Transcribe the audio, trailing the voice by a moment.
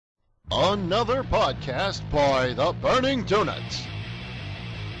Another podcast by the Burning Donuts.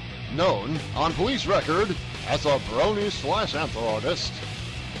 Known on police record as a brony slash antho artist,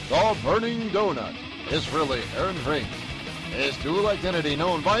 the Burning Donut is really Aaron Ring. His dual identity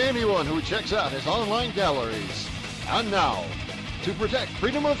known by anyone who checks out his online galleries. And now, to protect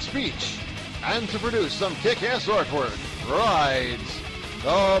freedom of speech and to produce some kick-ass artwork, rides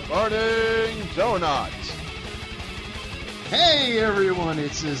the Burning Donut. Hey everyone,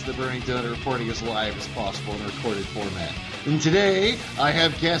 it's the Burning Donut reporting as live as possible in a recorded format. And today, I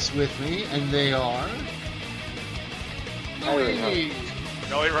have guests with me, and they are...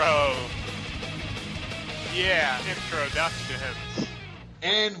 Billy Rowe. Yeah, introductions.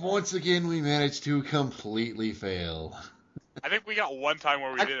 And once again, we managed to completely fail. I think we got one time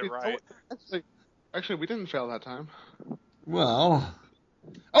where we did it right. Actually, we didn't fail that time. Well,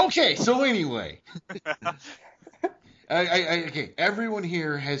 okay, so anyway. Okay, everyone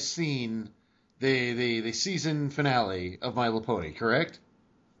here has seen the season finale of My Little Pony, correct?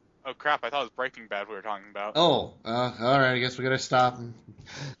 Oh crap, I thought it was Breaking Bad we were talking about. Oh, alright, I guess we gotta stop. No,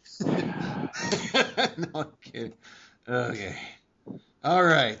 I'm kidding. Okay.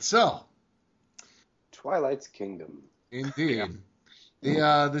 Alright, so. Twilight's Kingdom. Indeed.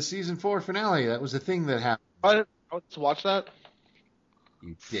 Yeah. The season 4 finale, that was a thing that happened. Let's watch that.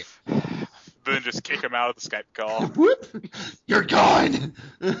 You dick. Then just kick him out of the Skype call. Whoop! You're gone!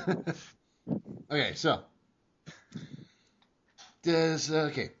 Okay, so.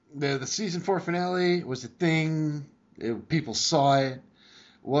 The season 4 finale was a thing. People saw it.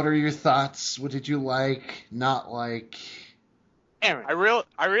 What are your thoughts? What did you like, not like? Aaron. I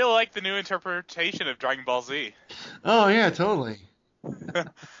really like the new interpretation of Dragon Ball Z. Oh, yeah, totally.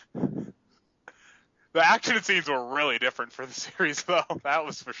 The action scenes were really different for the series, though. That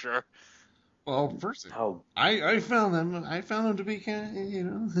was for sure. Well, first, I found them to be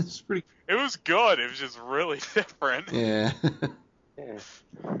kind of, it's pretty. It was good. It was just really different. Yeah. Yeah.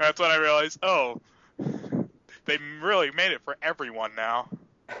 That's when I realized, oh, they really made it for everyone now.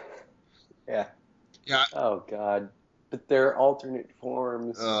 Yeah. Yeah. Oh, God. But they're alternate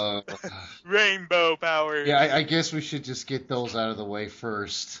forms. Rainbow powers. Yeah, I guess we should just get those out of the way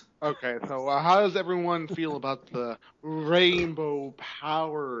first. Okay, so how does everyone feel about the rainbow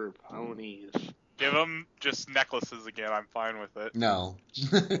power ponies? Give them just necklaces again. I'm fine with it. No.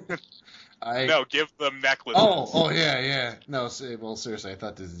 No, give them necklaces. Oh, yeah. No, well, seriously, I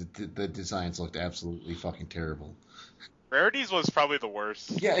thought the designs looked absolutely fucking terrible. Rarities was probably the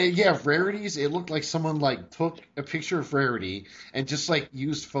worst. Yeah, Rarities, it looked like someone, took a picture of Rarity and just,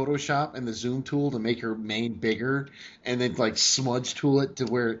 used Photoshop and the zoom tool to make her mane bigger and then, smudge tool it to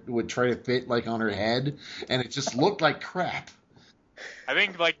where it would try to fit, on her head, and it just looked like crap. I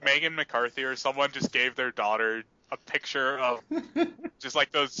think, Megan McCarthy or someone just gave their daughter a picture of just,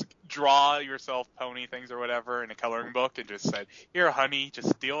 those draw-yourself pony things or whatever in a coloring book and just said, here, honey,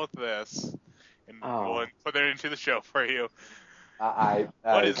 just deal with this. And we'll put it into the show for you.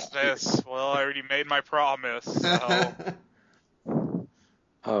 What is this? Well, I already made my promise, so...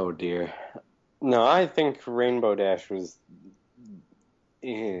 Oh, dear. No, I think Rainbow Dash was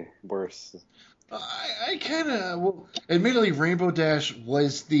worse. I kind of... admittedly, Rainbow Dash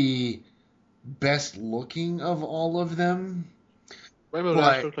was the best looking of all of them. Rainbow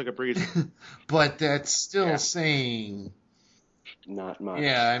Dash looked like a breeze. But that's still saying... Not much.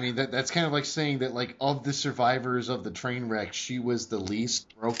 Yeah, I mean, that's kind of like saying that, of the survivors of the train wreck, she was the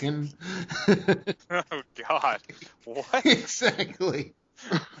least broken. Oh, God. What? Exactly.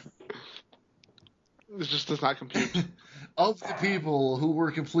 It just does not compute. Of the people who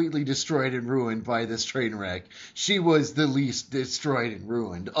were completely destroyed and ruined by this train wreck, she was the least destroyed and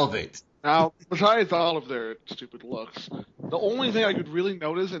ruined of it. Now, besides all of their stupid looks, the only thing I could really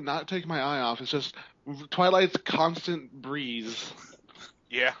notice and not take my eye off is just Twilight's constant breeze.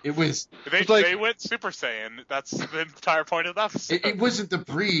 Yeah. It was... They went Super Saiyan. That's the entire point of the episode. It wasn't the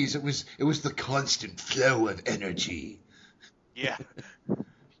breeze. It was the constant flow of energy. Yeah.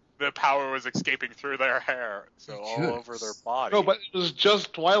 The power was escaping through their hair, so all over their body. No, but it was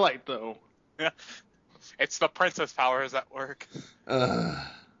just Twilight, though. Yeah. It's the princess powers at work.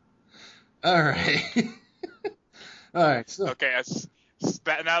 Alright. Alright, so... Okay,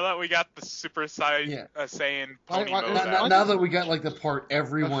 now that we got the Super Saiyan pony mode out. Now that we got, the part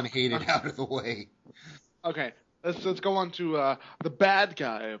everyone hated out of the way. Okay, let's go on to the bad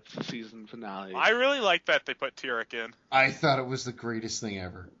guy of the season finale. I really like that they put Tyrek in. I thought it was the greatest thing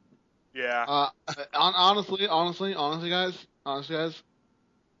ever. Yeah. Honestly, guys,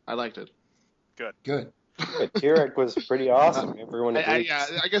 I liked it. Good. But Tyrek was pretty awesome. Everyone agrees.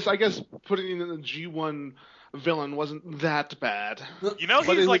 I guess putting in the G1 villain wasn't that bad. You know,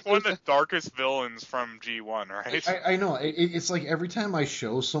 But he's it like was- one of the darkest villains from G1, right? I know. It's like every time I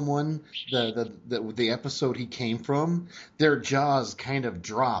show someone the episode he came from, their jaws kind of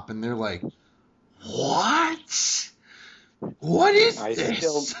drop, and they're like, "What? What is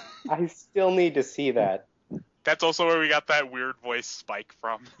this?" I still need to see that. That's also where we got that weird voice Spike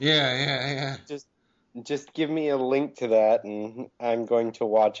from. Yeah. Just give me a link to that, and I'm going to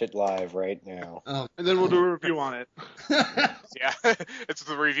watch it live right now. Oh, And then we'll do a review on it. Yeah, it's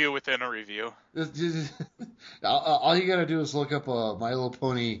the review within a review. all you gotta do is look up a My Little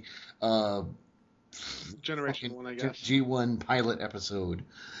Pony Generation 1, I guess. G1 pilot episode.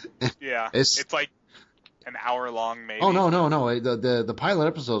 Yeah, It's- it's like an hour long, maybe. Oh no! The pilot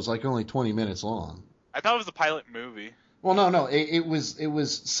episode's like only 20 minutes long. I thought it was a pilot movie. Well, no. It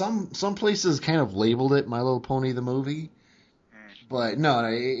was some places kind of labeled it My Little Pony the movie, but no,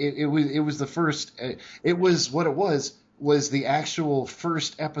 it was the first. It was what it was the actual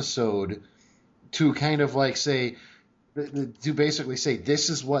first episode to kind of like say to basically say this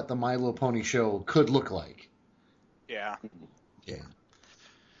is what the My Little Pony show could look like. Yeah. Yeah.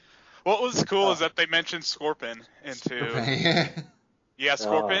 What was cool is that they mentioned Scorpion into. Yeah,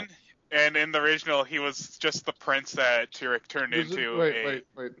 Scorpion. And in the original, he was just the prince that Tyrek turned into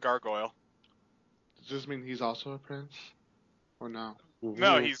Wait. gargoyle. Does this mean he's also a prince? Or no?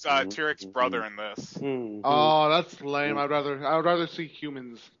 No, he's Tyrek's brother in this. Oh, that's lame. I'd rather see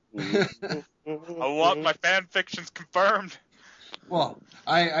humans. I want my fan fictions confirmed. Well,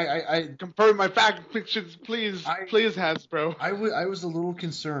 I Confirm my fact fictions, please. Please, Hasbro. I was a little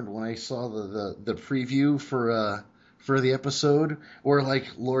concerned when I saw the preview for the episode where like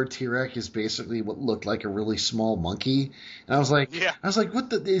Lord Tyrek is basically what looked like a really small monkey, and I was like,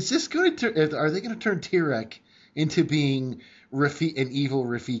 what is this going to? Are they going to turn Tyrek into being an evil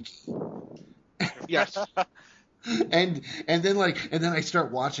Rafiki? Yes. and then I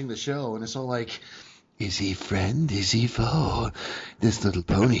start watching the show, and it's all like, is he friend? Is he foe? This little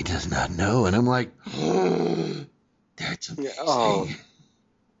pony does not know, and I'm like, oh, that's amazing. Oh.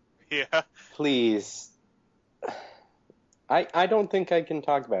 Yeah. Please. I don't think I can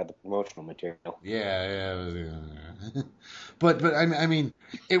talk about the promotional material. Yeah. But I mean,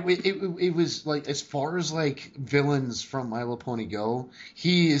 it was like, as far as like villains from My Little Pony go,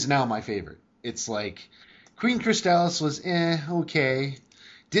 he is now my favorite. It's like Queen Crystallis was okay.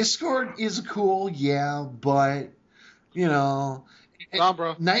 Discord is cool, yeah, but you know,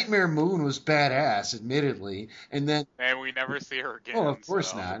 Bro. Nightmare Moon was badass, admittedly, and then And we never see her again. oh, of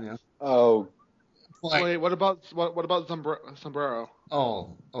course so. not. You know, Oh, like, Wait, what about Sombrero?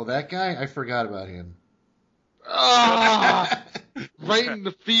 oh, that guy, I forgot about him. Ah, right in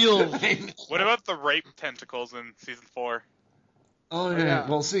the field. What about the rape tentacles in season 4? Oh yeah. yeah.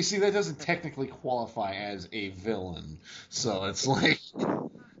 Well, see, that doesn't technically qualify as a villain, so it's like,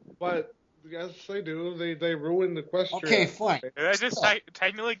 But yes, they do. They ruin the question. okay, fine. That just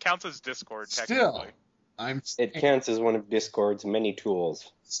technically counts as Discord, Still, technically. it counts as one of Discord's many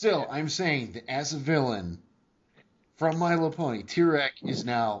tools. I'm saying that as a villain from My Little Pony, Tyrek is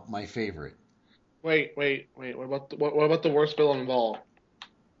now my favorite. Wait. What about the worst villain of all?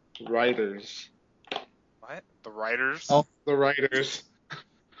 Writers. What? The writers? Oh. The writers.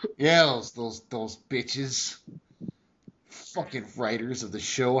 Yeah, those bitches, fucking writers of the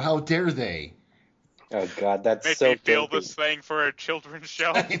show. How dare they? Oh God, that's Make so me feel filthy. this thing for a children's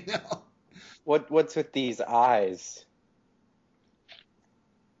show. I know. What's with these eyes?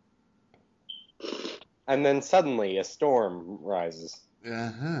 And then suddenly a storm rises.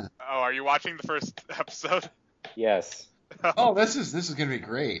 Uh-huh. Oh, are you watching the first episode? Yes. Oh, this is gonna be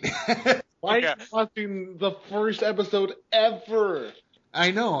great. Why Yeah. are you watching the first episode ever?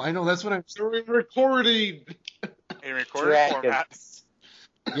 I know. That's what I'm. During recording. In recorded format. Dragons.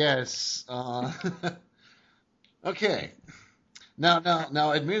 Yes. Okay.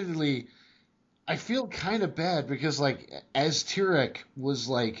 Now, admittedly, I feel kind of bad because, like, as Tyrek was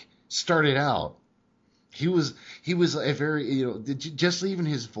like started out, he was a very, just even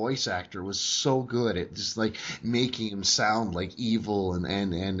his voice actor was so good at just like making him sound like evil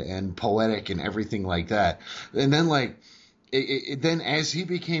and poetic and everything like that. And then like. Then as he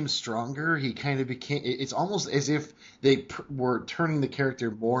became stronger, he kind of became. It's almost as if they were turning the character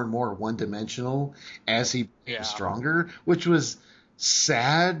more and more one-dimensional as he became stronger, which was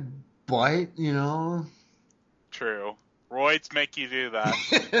sad, but True. Roids make you do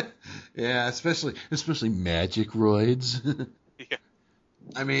that. yeah, especially magic roids. Yeah.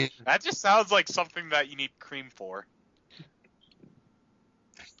 I mean, That just sounds like something that you need cream for.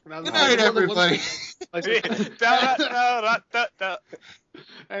 Now, Good night, everybody.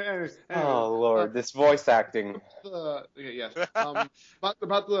 Anyway, Oh Lord, this voice acting. yes. About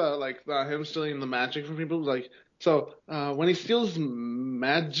the him stealing the magic from people. When he steals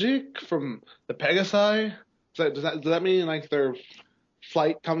magic from the Pegasi, does that mean like their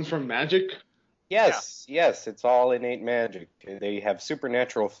flight comes from magic? Yes, it's all innate magic. They have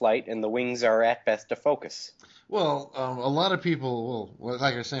supernatural flight, and the wings are at best a focus. Well, a lot of people,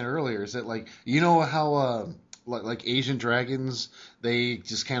 like I was saying earlier, is that like you know how like Asian dragons, they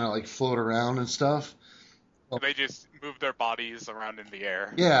just kind of like float around and stuff. They just move their bodies around in the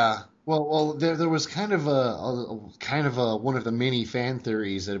air. Yeah. Well, there was kind of a one of the many fan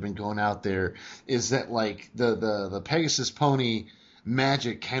theories that have been going out there is that like the Pegasus pony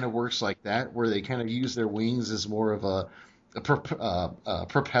magic kind of works like that, where they kind of use their wings as more of a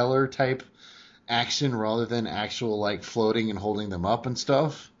propeller type action rather than actual like floating and holding them up and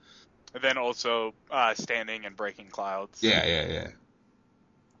stuff. And then also standing and breaking clouds. Yeah.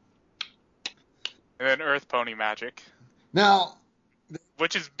 And then Earth Pony magic. Now,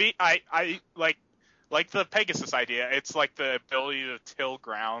 which is I like the Pegasus idea. It's like the ability to till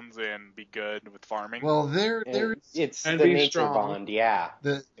grounds and be good with farming. well, It's the And be nature strong. bond, yeah.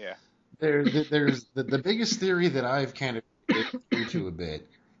 there's the biggest theory that I've kind of looked into a bit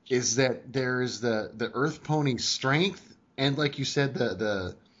is that there's the Earth Pony strength and like you said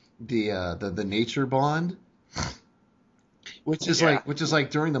the nature bond, which is like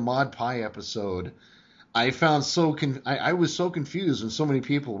during the Mod Pie episode, I found I was so confused when so many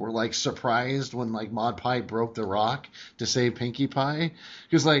people were like surprised when like Mod Pie broke the rock to save Pinkie Pie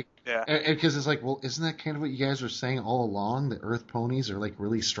because it's like, well, isn't that kind of what you guys were saying all along? The Earth Ponies are like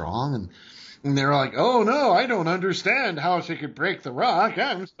really strong and they're like, oh no, I don't understand how she could break the rock.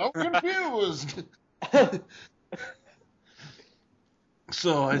 I'm so confused.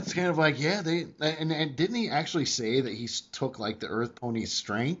 So it's kind of like, yeah, and didn't he actually say that he took like the Earth Pony's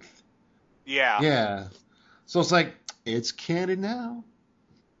strength? Yeah. Yeah. So it's like, it's canon now.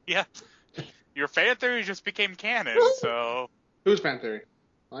 Yeah. Your fan theory just became canon, so Who's fan theory?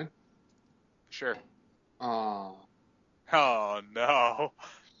 Mine? sure. Oh, Oh no.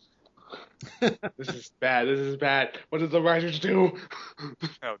 this is bad. What did the writers do?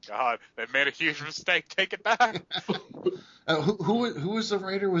 Oh god. They made a huge mistake. Take it back. Who was the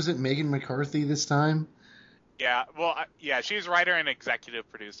writer? Was it Megan McCarthy this time? Yeah, well, she's writer and executive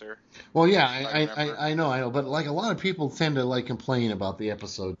producer. Well, yeah, remember. I know, but like a lot of people tend to like complain about the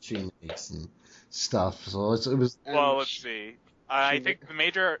episode she makes and stuff. So it was. Well, let's see. I think the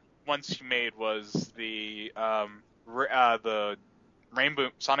major one she made was the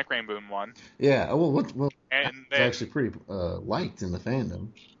Sonic Rainboom one. Yeah, well, And it's then, actually pretty liked in the fandom.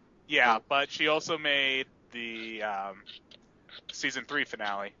 yeah, but she also made the season 3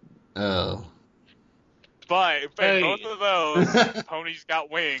 finale. Oh. But Hey. both of those ponies got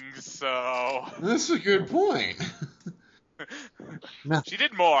wings, so That's a good point. she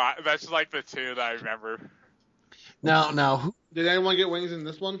did more. That's like the two that I remember. Now, who? Did anyone get wings in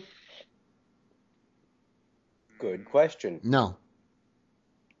this one? Good question. No.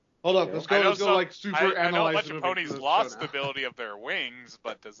 Hold up, let's go like super I know a analyze bunch the of movie ponies for this lost show the now. ability of their wings,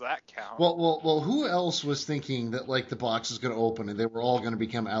 but does that count? Well, who else was thinking that like the box was going to open and they were all going to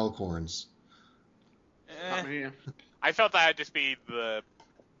become alicorns? Not me. I felt that'd just be the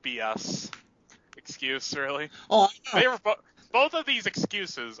BS excuse, really. Oh, I know. They were both of these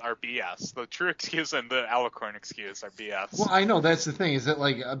excuses are BS. The true excuse and the alicorn excuse are BS. Well, I know that's the thing is that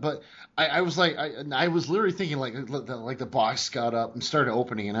like, but I was like, I was literally thinking like the box got up and started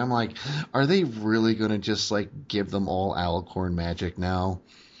opening, and I'm like, are they really gonna just like give them all alicorn magic now?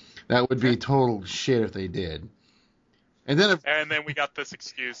 That would be total shit if they did. And then we got this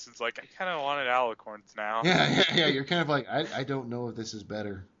excuse. It's like I kind of wanted alicorns now. yeah. You're kind of like, I don't know if this is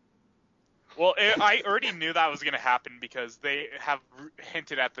better. Well, I already knew that was going to happen because they have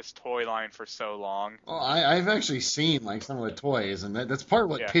hinted at this toy line for so long. Well, I've actually seen like some of the toys, and that's part of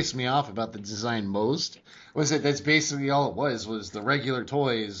what pissed me off about the design most. Was that that's basically all it was the regular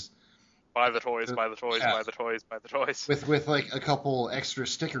toys. Buy the toys, buy the toys, Yeah. buy the toys, buy the toys. With like a couple extra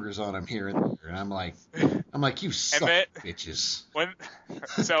stickers on them here and there, and I'm like, you suck, bitches.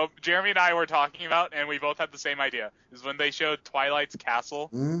 So Jeremy and I were talking about, and we both had the same idea. Is when they showed Twilight's castle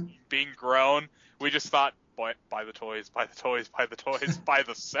being grown, we just thought, buy the toys, buy the toys, buy the toys, buy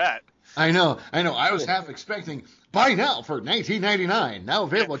the set. I know. I was half expecting buy now for $19.99. Now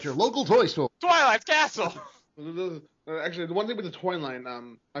available at your local toy store. Twilight's castle. Actually, the one thing with the toy line,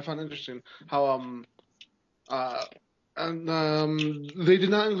 I found interesting how they did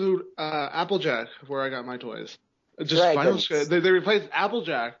not include Applejack where I got my toys. Just Dragons. Vinyl Scratch. They replaced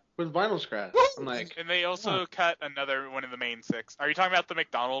Applejack with Vinyl Scratch. I'm like, And they also cut another one of the main 6. Are you talking about the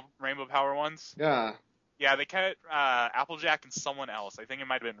McDonald Rainbow Power ones? yeah. Yeah, they cut Applejack and someone else. I think it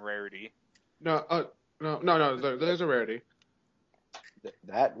might have been Rarity. No, there's a rarity.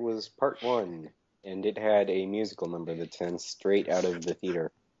 That was part 1, and it had a musical number that sent straight out of the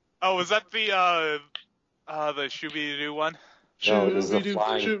theater. Oh, was that the Shooby-Doo one? No, it was the Shooby-doo,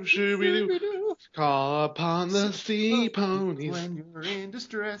 flying. shooby-doo. Call upon the sea ponies. When you're in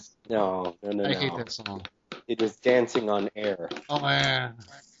distress. No. I hate that song. It was Dancing on Air. Oh man.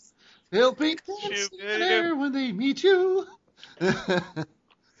 They'll be dancing there when they meet you.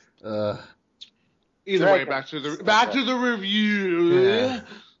 Either way, back to the review. Yeah.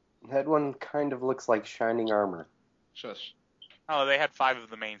 That one kind of looks like Shining Armor. Shush. Oh, they had 5 of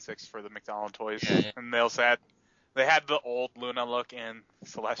the main 6 for the McDonald toys, Yeah. and they also had the old Luna look in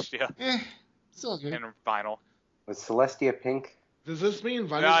Celestia It's all good. in vinyl. Was Celestia pink? Does this mean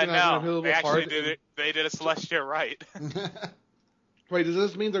Vinyl's Yeah, gonna have an no, available they actually part? did it. They did a Celestia right. Wait, does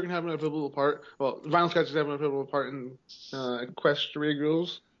this mean they're gonna have an available part? Well, Vinyl Scratch is having an available part in Equestria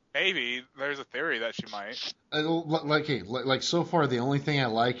Girls. Maybe there's a theory that she might. Like so far, the only thing I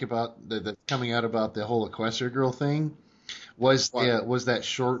like about the coming out about the whole Equestria Girl thing was that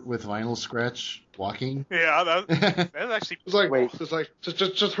short with Vinyl Scratch walking. Yeah, that's actually. It's like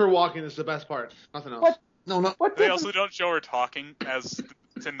just her walking is the best part. Nothing else. What? No. They also don't show her talking as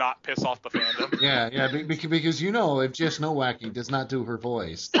to not piss off the fandom. Yeah, because if Jess Nowacki does not do her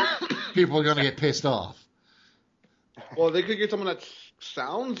voice, people are gonna get pissed off. Well, they could get someone that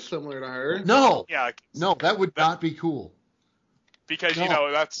sounds similar to her. No, Yeah, that would not be cool. because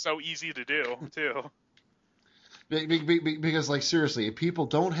No. that's so easy to do too. Because, like, seriously, if people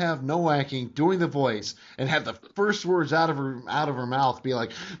don't have Nowacki doing the voice and have the first words out of her mouth be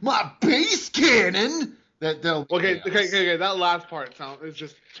like, "My bass cannon," they'll be Okay. chaos. That last part is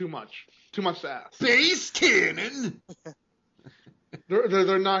just too much. Too much to ask. Bass cannon.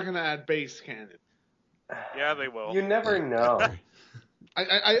 They're not gonna add bass cannon. Yeah, they will. You never know.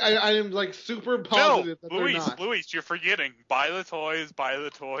 I am like super No, positive that they're not. Luis, you're forgetting. Buy the toys, buy the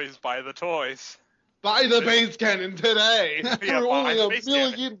toys, buy the toys. Buy the bass cannon today Yeah, for buy only the $1 bass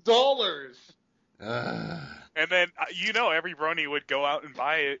million. And then, every brony would go out and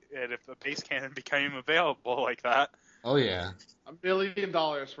buy it if the base cannon became available like that. Oh yeah. $1 million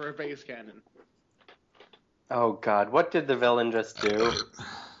for a bass cannon. Oh God, what did the villain just do?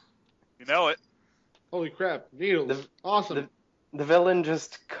 You know it. Holy crap! Needles. Awesome. The villain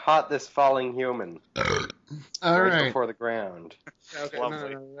just caught this falling human All right. before the ground. Yeah, okay.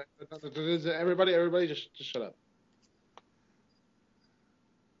 Lovely. No. Everybody, just shut up.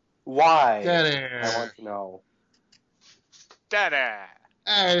 Why? Dead I want to know. Da-da.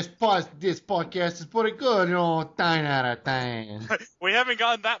 This podcast is pretty good, 9 out of 10. We haven't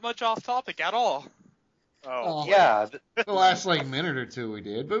gotten that much off topic at all. Oh. Yeah, The last minute or two we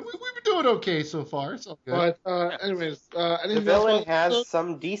did, but we've been doing okay so far. It's all good. But anyways, the anything villain else? has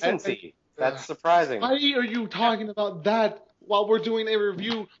some decency. That's surprising. Why are you talking about that while we're doing a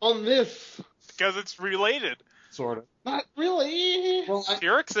review on this? Because it's related. Sort of. Not really. Well,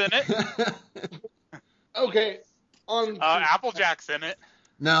 Tyrik's in it. Okay. On Applejack's in it.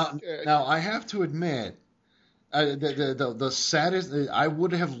 now I have to admit, the saddest. I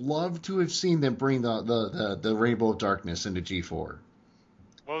would have loved to have seen them bring the Rainbow of Darkness into G4.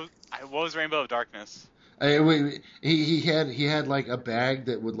 What was Rainbow of Darkness? He had like a bag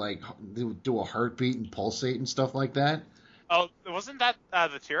that would like do a heartbeat and pulsate and stuff like that. Oh, wasn't that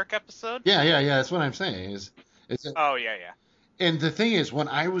the Tyrik episode? Yeah. That's what I'm saying. Oh, yeah. And the thing is, when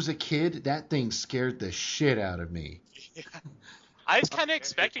I was a kid, that thing scared the shit out of me. I was kind of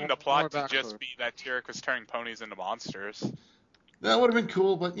expecting the plot to more just be that Tyrik was turning ponies into monsters. That would have been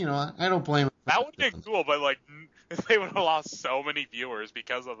cool, but I don't blame him. That would have been cool, but they would have lost so many viewers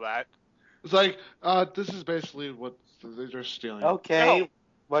because of that. It's like this is basically what they're stealing. Okay, No.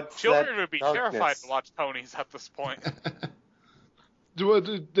 what's Children that would be darkness? terrified to watch ponies at this point.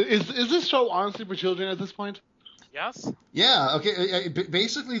 Is this show honestly for children at this point? Yes? Yeah, okay.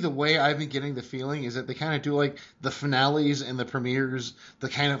 Basically, the way I've been getting the feeling is that they kind of do like the finales and the premieres, the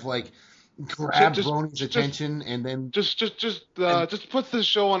kind of like grab Brony's attention and then. Just put this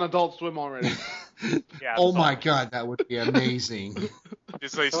show on Adult Swim already. Yeah. Oh my God, that would be amazing.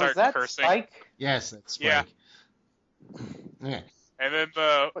 Just they So start is that cursing. Spike? Yes, that's Yeah. Spike. Yeah. And then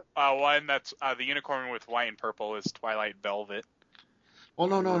the one that's the unicorn with white and purple is Twilight Velvet. Oh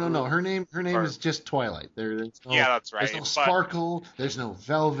no. Her name Or- is just Twilight. There's no, Yeah, that's right. There's no But- sparkle. There's no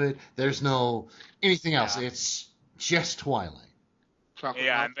velvet. There's no anything else. Yeah. It's just Twilight. chocolate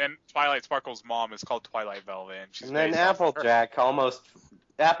Yeah, milk. and then Twilight Sparkle's mom is called Twilight Velvet, and she's And then based off of her.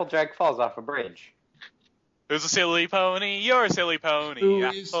 Applejack falls off a bridge. Who's a silly pony? You're a silly pony. Who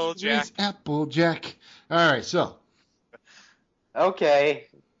is Applejack? All right, so Okay.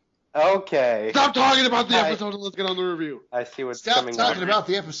 Stop talking about the episode and let's get on the review. I see what's stop coming talking up. about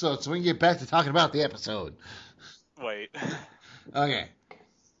the episode so we can get back to talking about the episode. Wait. Okay.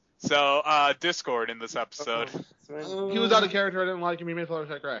 So, Discord in this episode. He was out of character. I didn't like him. He made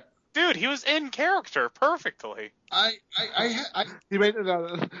Fluttershy cry. Dude, he was in character perfectly. He made.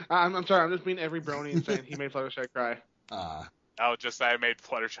 I'm sorry. I'm just being every brony and saying he made Fluttershy cry. Oh, just that I made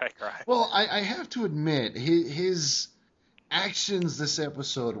Fluttershy cry. Well, I have to admit, his actions this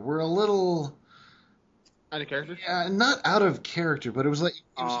episode were a little Out of character? Yeah, not out of character, but it was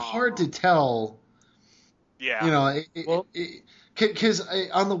hard to tell. Yeah. You know, because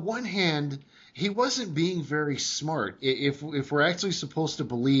on the one hand, he wasn't being very smart. If we're actually supposed to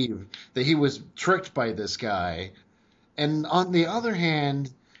believe that he was tricked by this guy, and on the other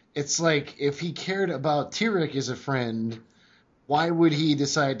hand, it's like if he cared about Tyrek as a friend, why would he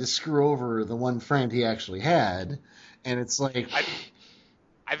decide to screw over the one friend he actually had? And it's like,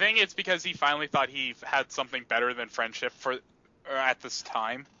 I think it's because he finally thought he had something better than friendship at this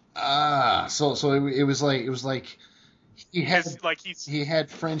time. So it was like he had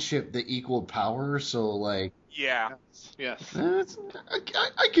friendship that equed power. So like, yeah, yes,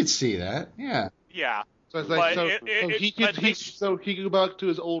 I could see that. Yeah. Yeah. So it's like so he could go back to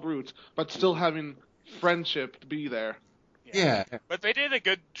his old roots, but still having friendship to be there. Yeah. But they did a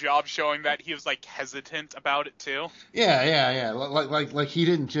good job showing that he was like hesitant about it too. Yeah. Like he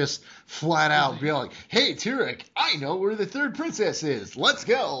didn't just flat out be like, "Hey, Tyrek, I know where the third princess is. Let's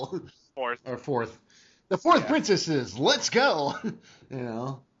go." Fourth. The fourth princess is. Let's go. You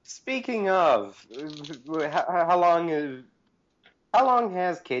know. Speaking of, how long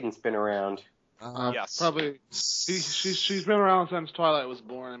has Cadence been around? Yes. Probably. She's been around since Twilight was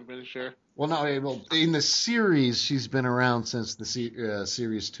born, I'm pretty sure. Well, no, in the series, she's been around since the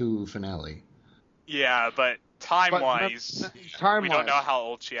series 2 finale. Yeah, but time-wise, we don't know how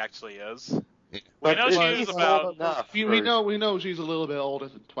old she actually is. We know she's about. We know she's a little bit older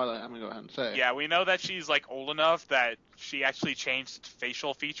than Twilight. I'm gonna go ahead and say. Yeah, we know that she's like old enough that she actually changed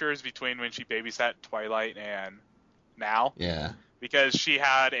facial features between when she babysat Twilight and now. Yeah. Because she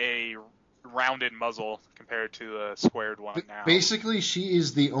had a rounded muzzle compared to the squared one now. Basically, she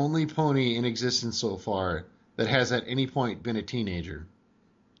is the only pony in existence so far that has at any point been a teenager,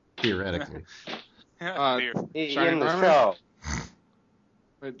 theoretically. In the show.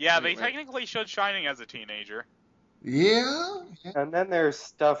 Yeah, they technically showed Shining as a teenager. Yeah. And then there's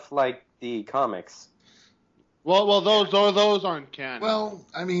stuff like the comics. Well, those aren't canon. Well,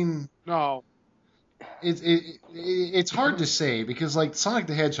 I mean, no. It's hard to say because like Sonic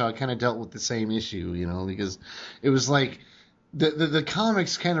the Hedgehog kind of dealt with the same issue, you know, because it was like the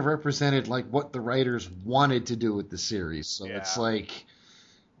comics kind of represented like what the writers wanted to do with the series. So it's like,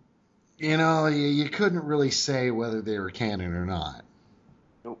 you know, you couldn't really say whether they were canon or not.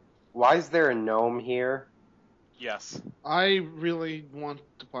 Why is there a gnome here? Yes. I really want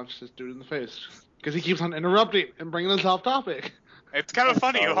to punch this dude in the face because he keeps on interrupting and bringing us off topic. It's kind of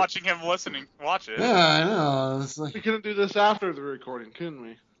funny watching him watch it. Yeah, I know. It's like, we couldn't do this after the recording, couldn't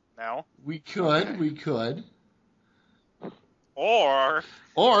we? No. We could. Or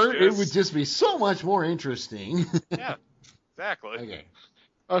it would just be so much more interesting. Yeah, exactly.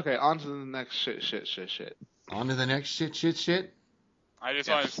 Okay, on to the next shit. On to the next shit. I just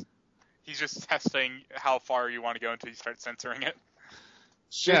want to... He's just testing how far you want to go until you start censoring it.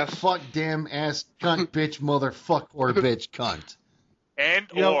 Shit, fuck, damn, ass, cunt, bitch, motherfuck, or bitch, cunt. And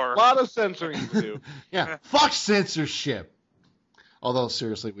a lot of censoring to do. Yeah, fuck censorship. Although,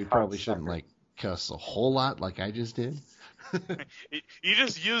 seriously, we probably shouldn't, like, cuss a whole lot like I just did. You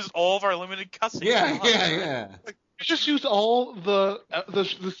just used all of our limited cussing. Yeah. You just used all the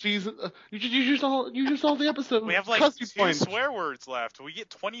season. You used all the episodes. We have like 2 swear words left. We get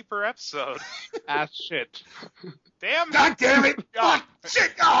 20 per episode. Ass shit. Damn. God damn it. Fuck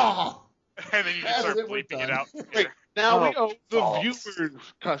shit. Oh. And then you just start bleeping it out. Wait, now we owe the viewers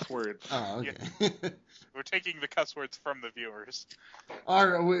cuss words. Oh, okay. Yeah. We're taking the cuss words from the viewers.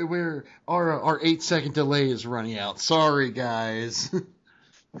 Our 8-second delay is running out. Sorry, guys.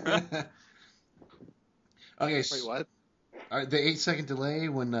 Okay. Wait, what? The 8-second delay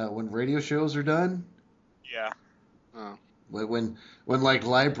when radio shows are done. Yeah. Oh. When like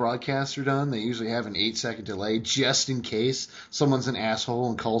live broadcasts are done, they usually have an 8-second delay just in case someone's an asshole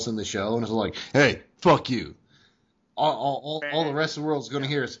and calls in the show and is like, "Hey, fuck you." All the rest of the world's going to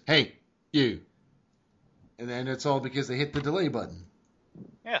hear is, "Hey, you," and then it's all because they hit the delay button.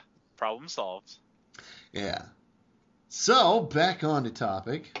 problem solved. Yeah. So, back on the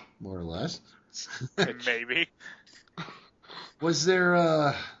topic, more or less. Maybe. Was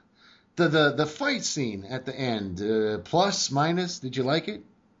there the fight scene at the end, plus, minus, did you like it?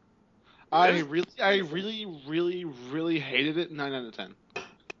 I really hated it. 9 out of 10.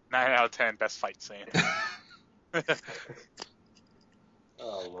 9 out of 10, best fight scene.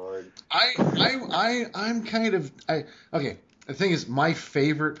 Oh Lord. I'm kind of okay. The thing is, my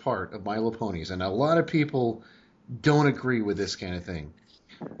favorite part of My Little Ponies, and a lot of people don't agree with this kind of thing,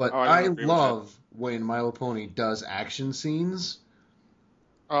 but I I don't agree with love when My Little Pony does action scenes.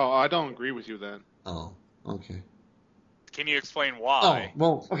 Oh, I don't agree with you then. Oh, okay. Can you explain Oh, why?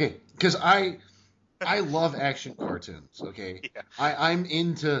 well, okay, because I love action cartoons. Okay, Yeah. I'm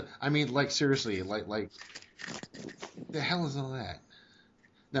into. I mean, like seriously, like the hell is all that?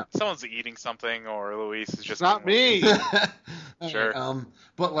 Someone's eating something, or Luis is just It's not being- me. Sure.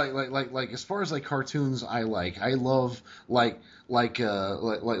 But like as far as like cartoons, I love like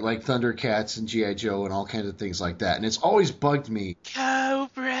Thundercats and GI Joe and all kinds of things like that. And it's always bugged me.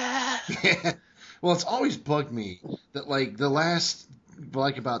 Cobra. Well, it's always bugged me that like the last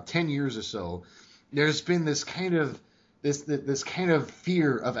like about 10 years or so, there's been this kind of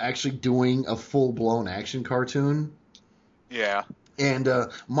fear of actually doing a full blown action cartoon. Yeah. And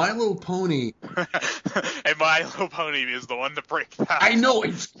My Little Pony. And My Little Pony is the one to break that. I know,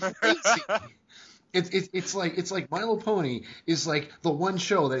 it's crazy. It's like My Little Pony is like the one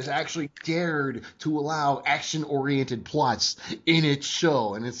show that has actually dared to allow action oriented plots in its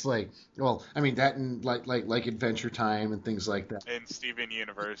show, and it's like, well, I mean that and like Adventure Time and things like that. In Steven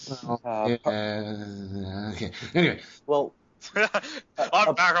Universe. Well, okay. Anyway, Well,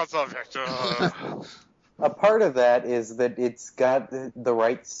 I'm back on subject. a part of that is that it's got the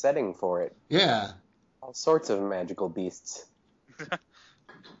right setting for it. yeah. All sorts of magical beasts.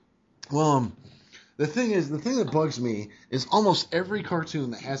 Well, the thing that bugs me is almost every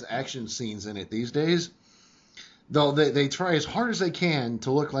cartoon that has action scenes in it these days, though they try as hard as they can to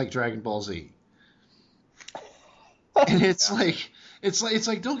look like Dragon Ball Z. And it's like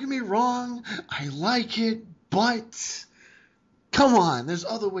don't get me wrong, I like it, but come on, there's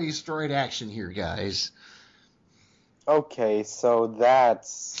other ways to write action here, guys. Okay, so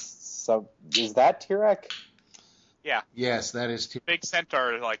is that T-Rex? Yeah. Yes, that is Big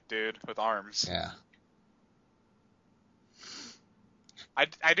centaur like dude with arms. yeah.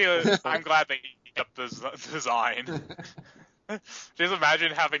 I do. I'm glad they kept the design. Just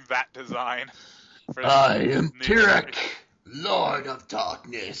imagine having that design. For I am new Tyrek, generation. Lord of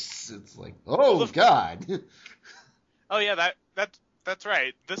Darkness. It's like, oh God. Oh yeah, that's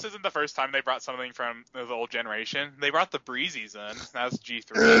right. This isn't the first time they brought something from the old generation. They brought the Breezies in. That's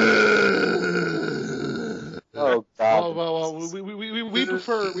G3. Oh God. Well, we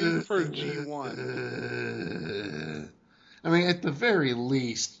prefer G1. I mean, at the very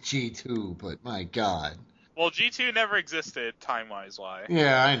least, G2, but my God. Well, G2 never existed time-wise. Why?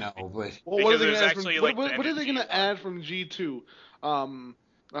 Yeah, I know, but Well, what are Because they there's gonna add actually, from, like, what are they the gonna G1. add from G2?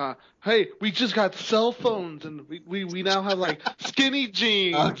 Hey, we just got cell phones and we now have like skinny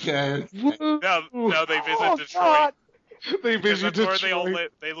jeans. okay. Woo! No, they visit Oh, Detroit. God. They Because visit that's where they all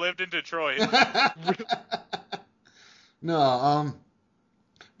Detroit. they lived in Detroit. No,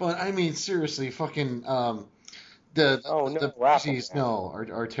 but I mean, seriously, fucking, the Oh, no, the Apple. Breezies, no,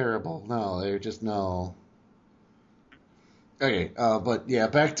 are terrible. No, they're just no. Okay, but yeah,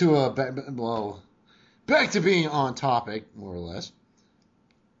 back to being on topic, more or less.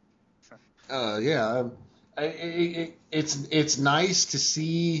 Yeah, it's nice to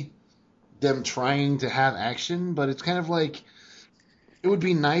see them trying to have action, but it's kind of like it would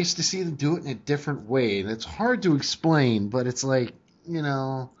be nice to see them do it in a different way, and it's hard to explain, but it's like, you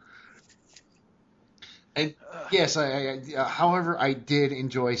know. And yes, however, I did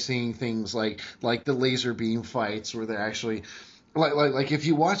enjoy seeing things like the laser beam fights, where they're actually like if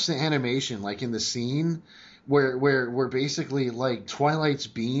you watch the animation, like in the scene where basically like Twilight's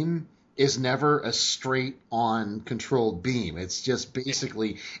beam is never a straight on controlled beam. It's just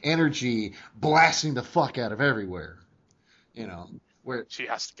basically energy blasting the fuck out of everywhere. You know, where She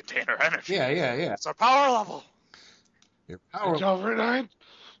has to contain her energy. yeah. It's a power level. Your power. Over 9.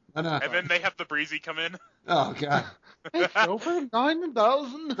 No. And then they have the Breezy come in. Oh God. Over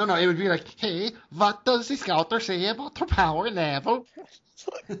 9,000. No, it would be like, hey, what does the scouter say about her power level?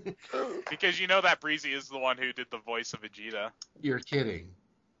 Because you know that Breezy is the one who did the voice of Vegeta. You're kidding.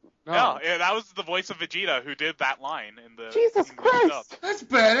 No, yeah, that was the voice of Vegeta who did that line in the Jesus English Christ! dub. That's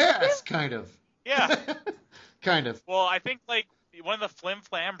badass, kind of. Yeah. Kind of. Well, I think like one of the Flim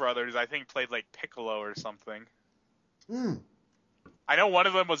Flam brothers, I think, played like Piccolo or something. Hmm. I know one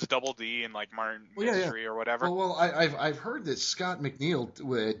of them was Double D in like Martin Mystery or whatever. Well, I've heard that Scott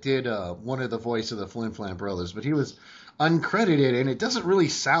McNeil did one of the voice of the Flim Flam Brothers, but he was uncredited, and it doesn't really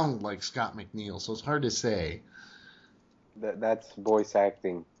sound like Scott McNeil, so it's hard to say. That's voice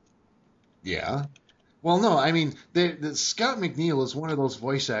acting. Yeah. Well, no, I mean, the Scott McNeil is one of those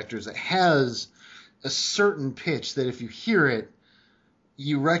voice actors that has a certain pitch that if you hear it,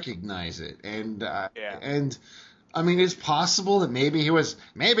 you recognize it, and I mean, it's possible that maybe he was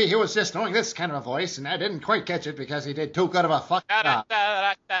just doing this kind of a voice, and I didn't quite catch it because he did too good of a fuck job.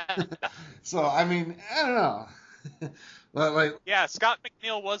 So, I mean, I don't know. But yeah, Scott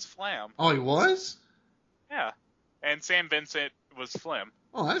McNeil was Flam. Oh, he was? Yeah, and Sam Vincent was Flim.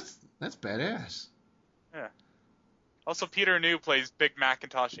 Oh, that's badass. Yeah. Also, Peter New plays Big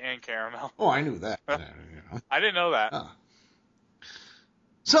Macintosh and Caramel. Oh, I knew that. I didn't know that. Oh.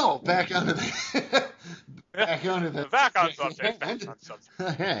 So, back onto the back on subject.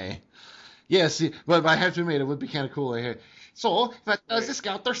 Hey. Yes, but I have to admit, it would be kind of cool to hear. So, what does the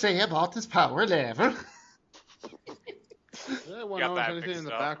Scouter say about his power level? Did anyone notice anything in the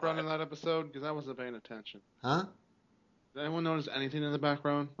background in that episode? Because I wasn't paying attention. Huh? Did anyone notice anything in the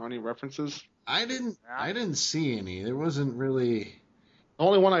background? Or any references? I didn't see any. There wasn't really. The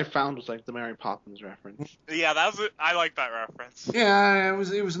only one I found was like the Mary Poppins reference. Yeah, I like that reference. Yeah,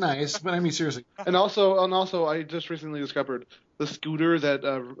 it was nice, but I mean seriously. And also, I just recently discovered the scooter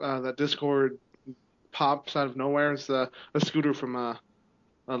that Discord pops out of nowhere. It's a scooter from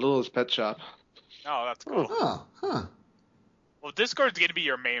Little's Pet Shop. Oh, that's cool. Oh, huh. Well, Discord's gonna be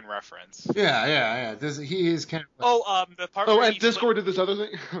your main reference. Yeah. He is kind of. The part. Oh, where and Discord did this other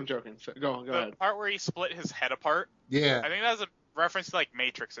thing. I'm joking. So, go ahead. The part where he split his head apart. Yeah. I think that's a reference to like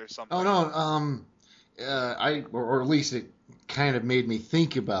Matrix or something. Oh no. Or at least it kind of made me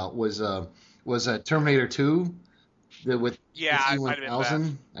think about was Terminator 2 with it might have been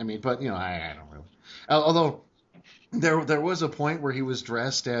that. I mean, but I don't really. Although there was a point where he was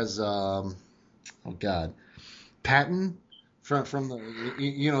dressed as Patton from the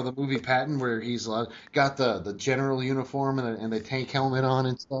the movie Patton, where he's got the general uniform and the tank helmet on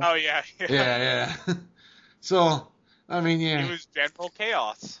and stuff. Oh yeah. Yeah. So I mean, yeah. He was General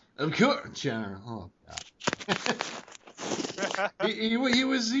Chaos. Of course, General. Oh God. he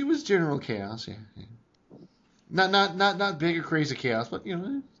was General Chaos. Yeah. Not big or crazy chaos, but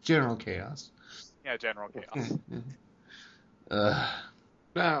General Chaos. Yeah, General Chaos.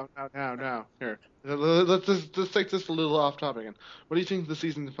 Now. Here, let's just take this a little off topic. And what do you think the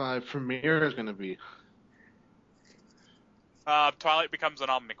season 5 premiere is going to be? Twilight becomes an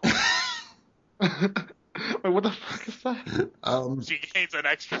omnicorn. Wait, what the fuck is that? She gains an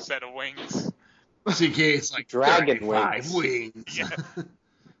extra set of wings. She gains like dragon wings. Yeah.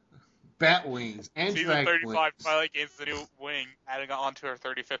 Bat wings and Season dragon 35, wings. Twilight gains the new wing, adding on to her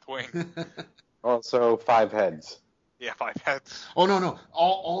 35th wing. Also, 5 heads. Yeah, 5 heads. Oh no!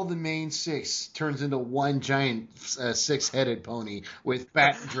 All the main 6 turns into one giant 6-headed pony with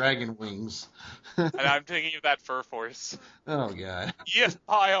bat and dragon wings. And I'm thinking of that Fur Force. Oh god! Yes,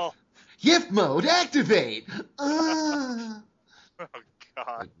 pile. Yift mode activate. Oh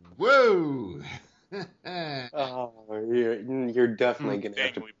god! Whoa! You're definitely gonna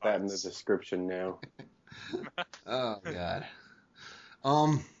have to put that in the description now. Oh god.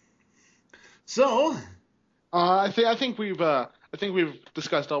 So. I think we've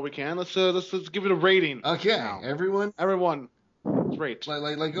discussed all we can. Let's give it a rating. Okay, now. everyone, rate.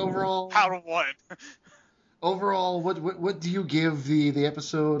 Like overall. Out of 1. Overall, what do you give the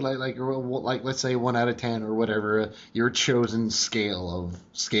episode? Like let's say 1 out of 10 or whatever your chosen scale of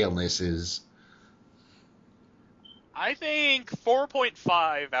scaleness is. I think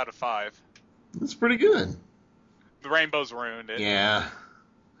 4.5 out of 5. That's pretty good. The rainbow's ruined it. Yeah.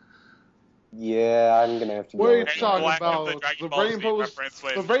 Yeah, I'm gonna have to. What are you And talking Black about? the The rainbows.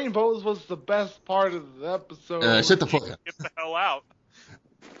 The rainbows was the best part of the episode. Shut the fuck up. Get the hell out.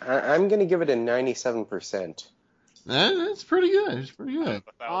 I'm gonna give it a 97%. That's pretty good. It's pretty good.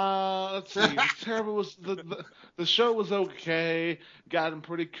 Let's see. Terrible was the show was okay. Got some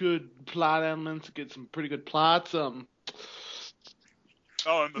pretty good plot elements. Get some pretty good plots.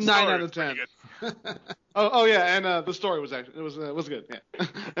 Oh, and the 9 story out of was pretty 10. good. Oh yeah, and the story was actually was good. Yeah,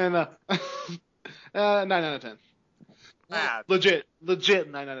 and 9 out of 10. Legit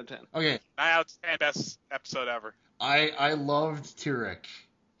 9 out of 10. Okay. 9 out of 10, best episode ever. I loved Tyrek.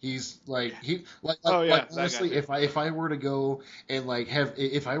 He's like honestly, if I were to go and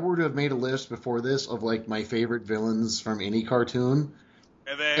if I were to have made a list before this of like my favorite villains from any cartoon,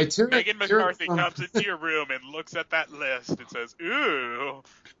 And then Hey, Megan McCarthy comes into your room and looks at that list and says, "Ooh."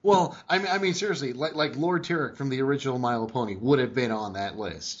 Well, I mean, seriously, like Lord Tyrek from the original My Little Pony would have been on that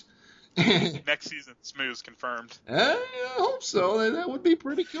list. Next season, Smooth's confirmed. I hope so. That would be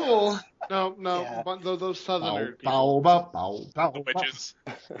pretty cool. No, Yeah. but those Southern people. The witches.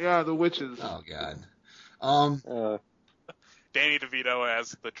 Yeah, the witches. Oh God. Danny DeVito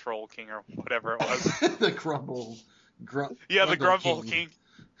as the Troll King or whatever it was. The Grumble. The Grumble King.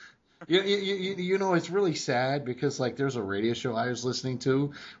 You know, it's really sad because like there's a radio show I was listening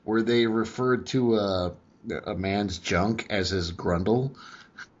to where they referred to a man's junk as his grundle.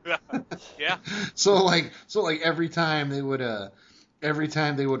 Yeah. So every time they would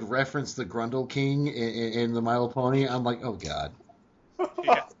reference the Grundle King in the My Little Pony, I'm like, oh God.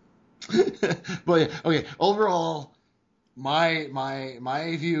 Yeah. But yeah, okay, overall,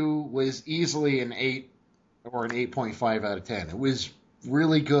 my view was easily an 8 or an 8.5 out of 10. It was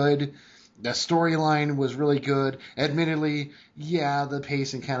really good. The storyline was really good. Admittedly, yeah, the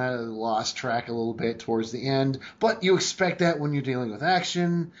pacing kind of lost track a little bit towards the end, but you expect that when you're dealing with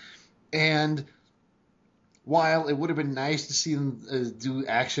action. And while it would have been nice to see them do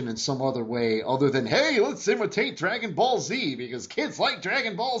action in some other way other than, hey, let's imitate Dragon Ball Z because kids like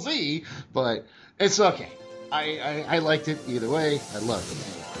Dragon Ball Z, but it's okay. I liked it either way. I loved it.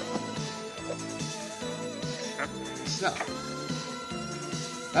 So,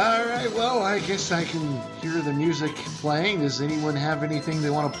 all right, well, I guess I can hear the music playing. Does anyone have anything they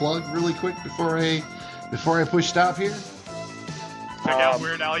want to plug really quick before I push stop here? Check out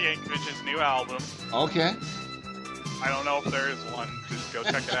Weird Al Yankovic's new album. Okay. I don't know if there is one. Just go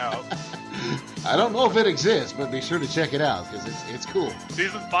check it out. I don't know if it exists, but be sure to check it out because it's cool.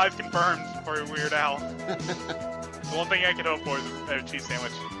 Season 5 confirmed for Weird Al. The one thing I could hope for is a cheese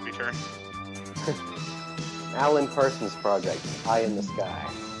sandwich return. Alan Parsons Project, Eye in the Sky.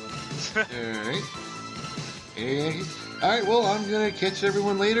 Alright. Alright, well, I'm going to catch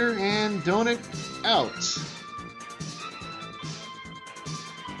everyone later, and Donut out.